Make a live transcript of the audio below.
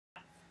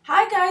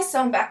Hi guys,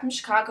 so I'm back from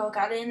Chicago.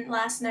 Got in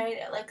last night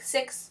at like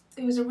 6.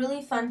 It was a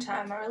really fun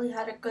time. I really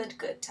had a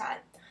good time.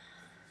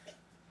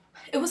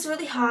 It was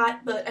really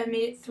hot, but I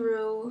made it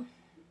through.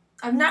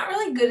 I'm not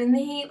really good in the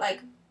heat.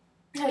 Like,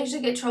 I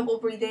usually get trouble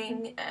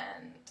breathing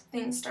and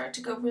things start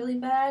to go really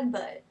bad,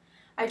 but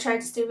I tried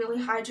to stay really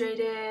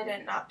hydrated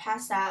and not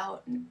pass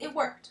out. And it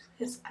worked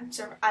because I'm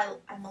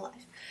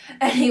alive.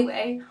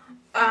 Anyway,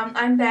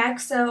 I'm back,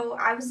 so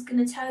I was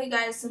going to tell you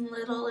guys some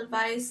little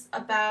advice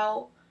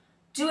about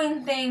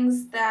doing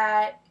things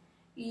that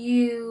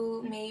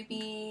you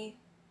maybe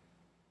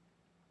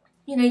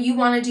you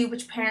want to do but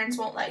your parents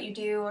won't let you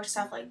do or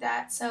stuff like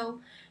that. So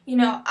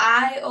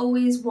I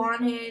always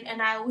wanted, and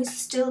I always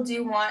still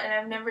do want, and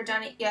I've never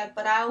done it yet,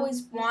 but I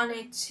always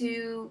wanted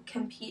to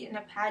compete in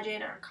a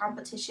pageant or a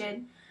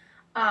competition,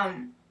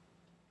 um,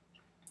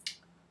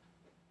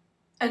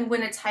 and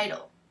win a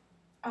title.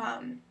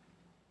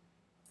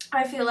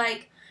 I feel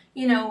like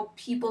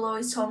people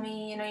always told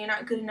me, you're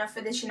not good enough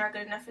for this, you're not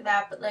good enough for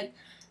that, but like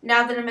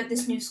now that I'm at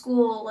this new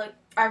school, like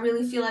I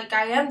really feel like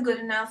I am good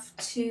enough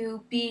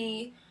to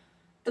be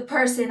the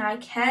person I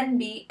can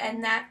be,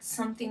 and that's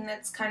something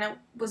that's kind of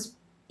was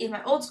in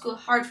my old school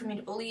hard for me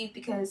to believe,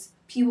 because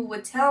people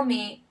would tell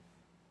me,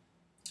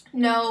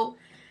 no,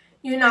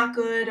 you're not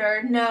good,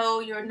 or no,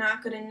 you're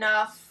not good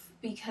enough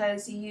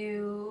because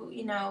you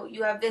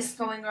have this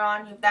going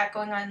on, you have that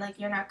going on, like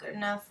you're not good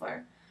enough.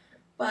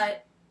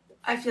 But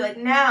I feel like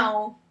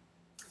now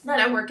that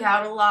I work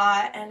out a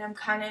lot and I'm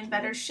kind of in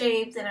better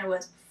shape than I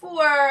was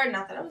before,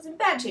 not that I was in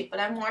bad shape,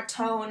 but I'm more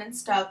toned and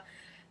stuff,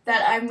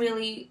 that I'm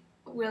really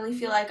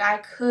feel like I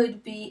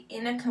could be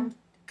in a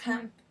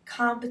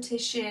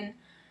competition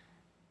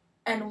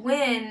and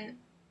win,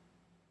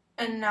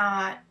 and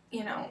not,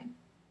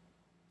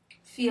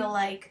 feel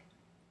like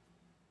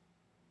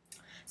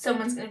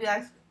someone's going to be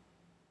like,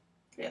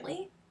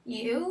 really?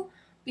 You?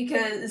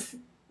 Because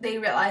they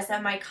realize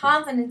that my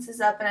confidence is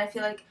up, and I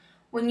feel like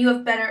when you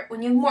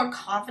have more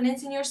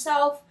confidence in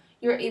yourself,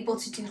 you're able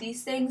to do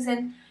these things,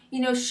 and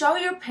show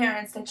your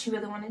parents that you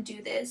really want to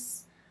do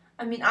this.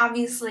 I mean,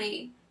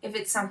 obviously, if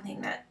it's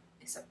something that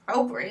is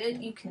appropriate,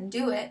 you can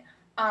do it.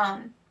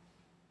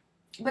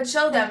 But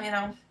show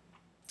them,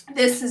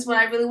 this is what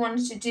I really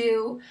wanted to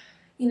do.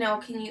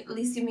 Can you at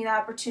least give me the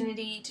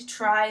opportunity to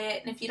try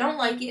it? And if you don't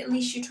like it, at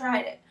least you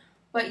tried it.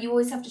 But you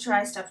always have to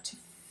try stuff to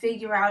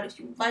figure out if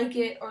you like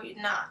it or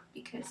you're not.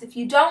 Because if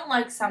you don't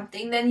like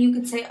something, then you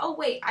can say, oh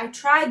wait, I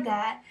tried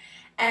that.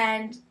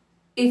 And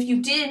if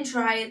you didn't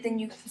try it, then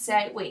you can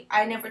say, wait,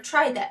 I never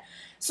tried that.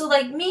 So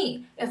like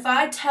me, if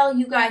I tell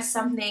you guys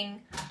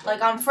something,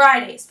 like on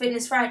Fridays,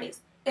 Fitness Fridays,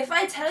 if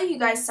I tell you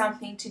guys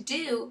something to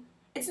do,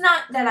 it's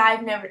not that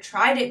I've never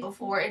tried it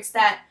before, it's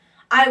that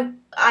I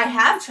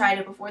have tried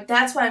it before.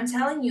 That's why I'm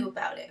telling you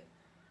about it.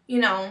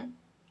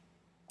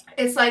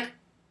 It's like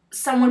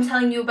someone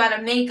telling you about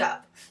a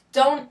makeup.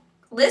 Don't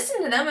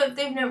listen to them if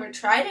they've never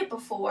tried it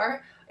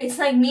before. It's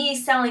like me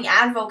selling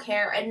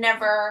Advocare and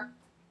never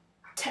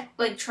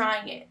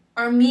trying it,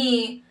 or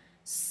me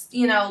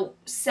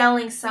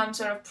selling some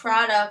sort of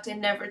product and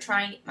never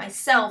trying it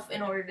myself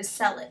in order to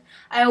sell it.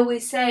 I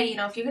always say,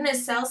 if you're going to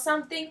sell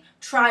something,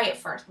 try it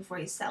first before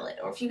you sell it.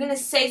 Or if you're going to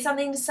say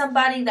something to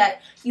somebody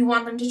that you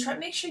want them to try,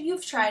 make sure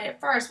you've tried it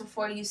first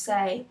before you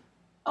say,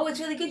 oh, it's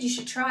really good, you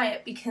should try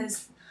it.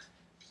 Because,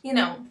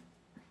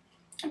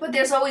 but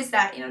there's always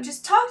that,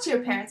 just talk to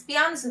your parents, be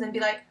honest with them, be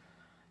like,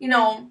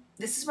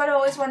 this is what I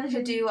always wanted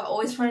to do, I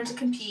always wanted to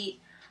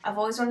compete, I've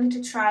always wanted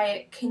to try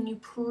it, can you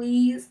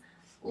please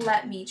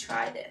let me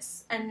try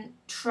this? And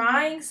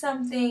trying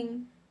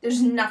something,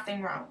 there's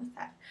nothing wrong with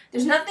that.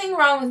 There's nothing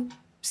wrong with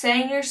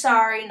saying you're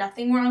sorry,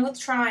 nothing wrong with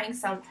trying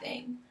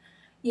something,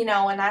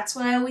 and that's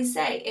what I always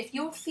say. If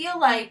you feel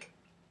like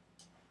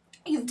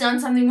you've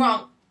done something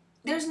wrong,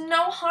 there's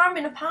no harm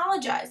in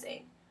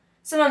apologizing.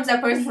 Sometimes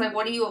that person's like,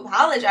 what are you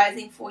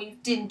apologizing for? You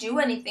didn't do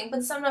anything.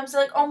 But sometimes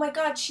they're like, oh my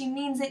God, she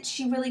means it,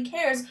 she really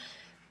cares.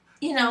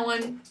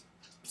 And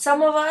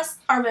some of us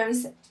are very,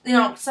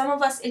 some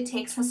of us, it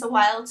takes us a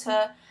while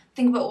to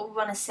think about what we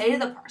want to say to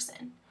the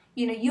person.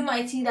 You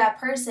might see that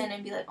person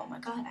and be like, oh my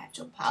God, I have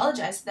to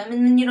apologize to them.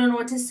 And then you don't know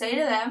what to say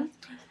to them.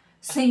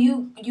 So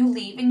you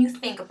leave and you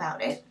think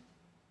about it.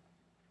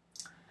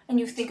 And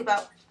you think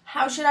about,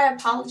 how should I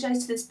apologize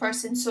to this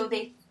person so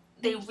they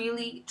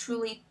really,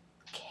 truly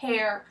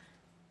care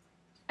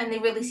and they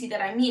really see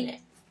that I mean it.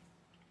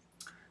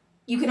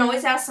 You can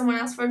always ask someone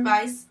else for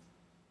advice.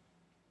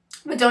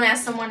 But don't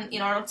ask someone,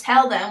 don't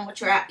tell them what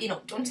you're at,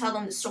 don't tell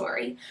them the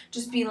story.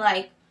 Just be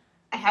like,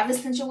 I have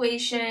this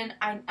situation,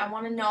 I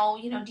want to know,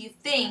 do you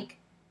think,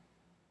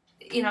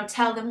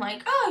 tell them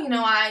like, oh,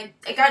 I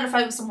got in a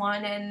fight with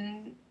someone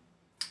and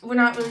we're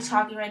not really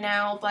talking right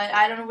now, but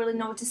I don't really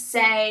know what to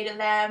say to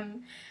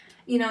them.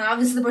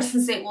 Obviously the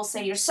person will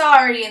say you're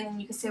sorry, and then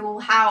you can say, well,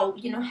 how do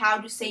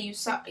you say you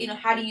sorry,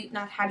 how do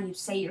you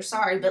say you're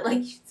sorry, but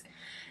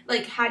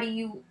like how do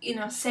you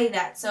say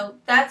that? So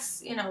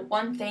that's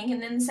one thing.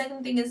 And then the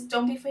second thing is,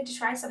 don't be afraid to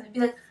try something. Be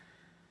like,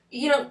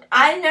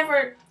 I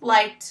never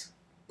liked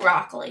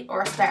broccoli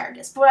or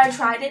asparagus, but I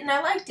tried it and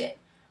I liked it.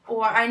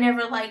 Or I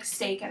never liked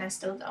steak and I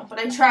still don't. But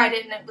I tried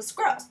it and it was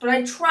gross. But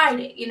I tried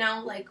it, you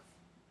know, like.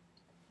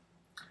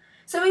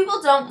 Some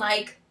people don't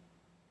like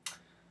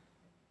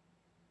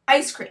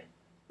ice cream.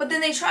 But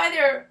then they try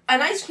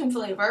an ice cream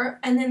flavor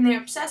and then they're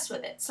obsessed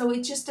with it. So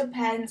it just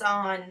depends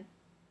on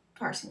the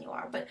person you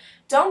are. But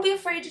don't be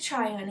afraid to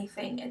try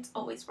anything. It's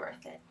always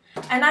worth it.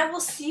 And I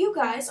will see you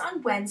guys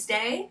on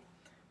Wednesday.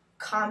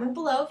 Comment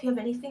below if you have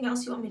anything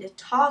else you want me to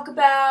talk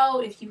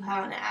about. If you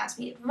want to ask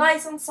me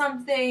advice on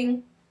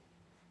something.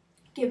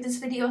 Give this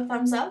video a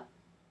thumbs up.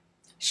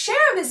 Share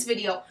this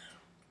video.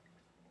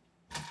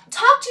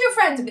 Talk to your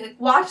friends and be like,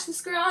 watch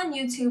this girl on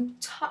YouTube.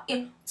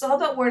 It's all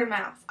about word of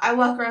mouth. I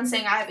walk around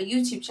saying I have a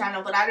YouTube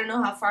channel, but I don't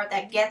know how far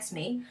that gets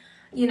me.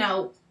 You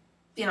know,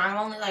 I'm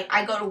only like,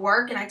 I go to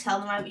work and I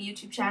tell them I have a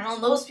YouTube channel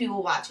and those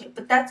people watch it.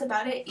 But that's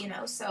about it, you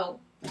know, so.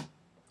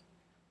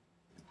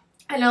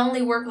 And I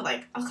only work with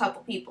like a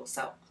couple people,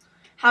 so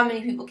how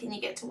many people can you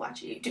get to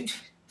watch a YouTube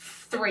channel?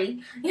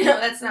 3. You know,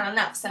 that's not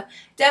enough. So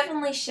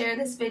definitely share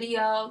this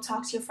video.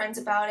 Talk to your friends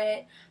about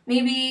it.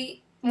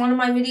 Maybe one of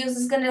my videos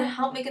is going to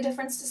help make a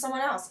difference to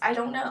someone else. I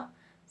don't know.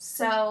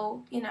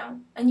 So, you know,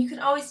 and you can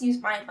always use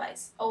my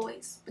advice.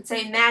 Always. But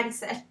say Maddie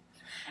said.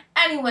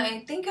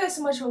 Anyway, thank you guys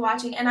so much for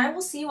watching. And I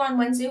will see you on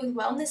Wednesday with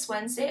Wellness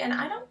Wednesday. And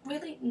I don't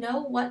really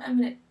know what I'm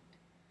going to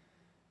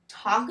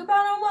talk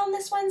about on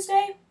Wellness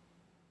Wednesday.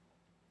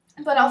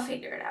 But I'll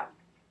figure it out.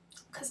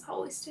 Because I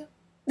always do.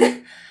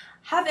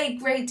 Have a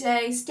great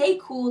day. Stay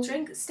cool.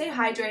 Stay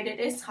hydrated.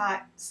 It's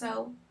hot.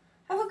 So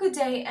have a good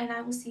day. And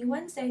I will see you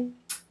Wednesday.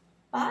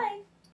 Bye.